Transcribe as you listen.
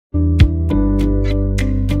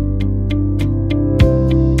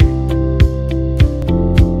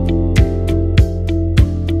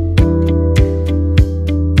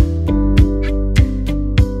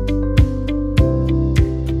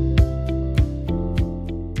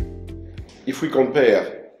if we compare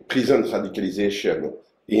present radicalization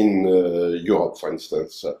in Europe, for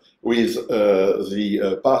instance, with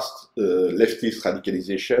the past leftist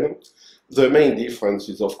radicalization, the main difference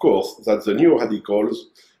is, of course, that the new radicals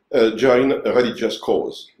join a religious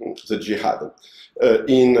cause, the jihad,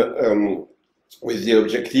 with the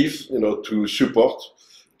objective, to support,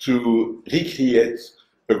 to recreate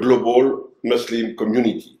a global Muslim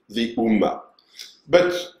community, the Ummah.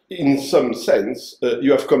 But in some sense,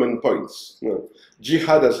 you have common points.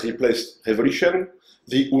 Jihad has replaced revolution.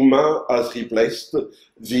 The Ummah has replaced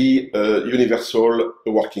the universal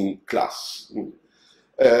working class.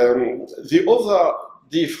 The other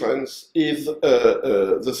difference is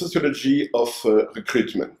the sociology of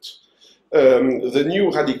recruitment. The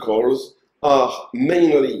new radicals are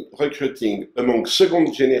mainly recruiting among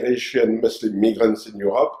second-generation Muslim migrants in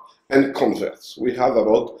Europe and converts. We have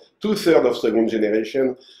about 2/3 of second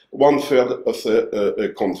generation, 1/3 of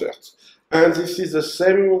converts. And this is the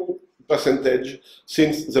same percentage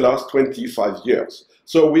since the last 25 years.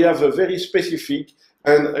 So we have a very specific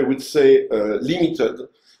and, I would say, limited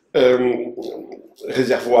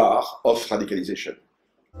reservoir of radicalization.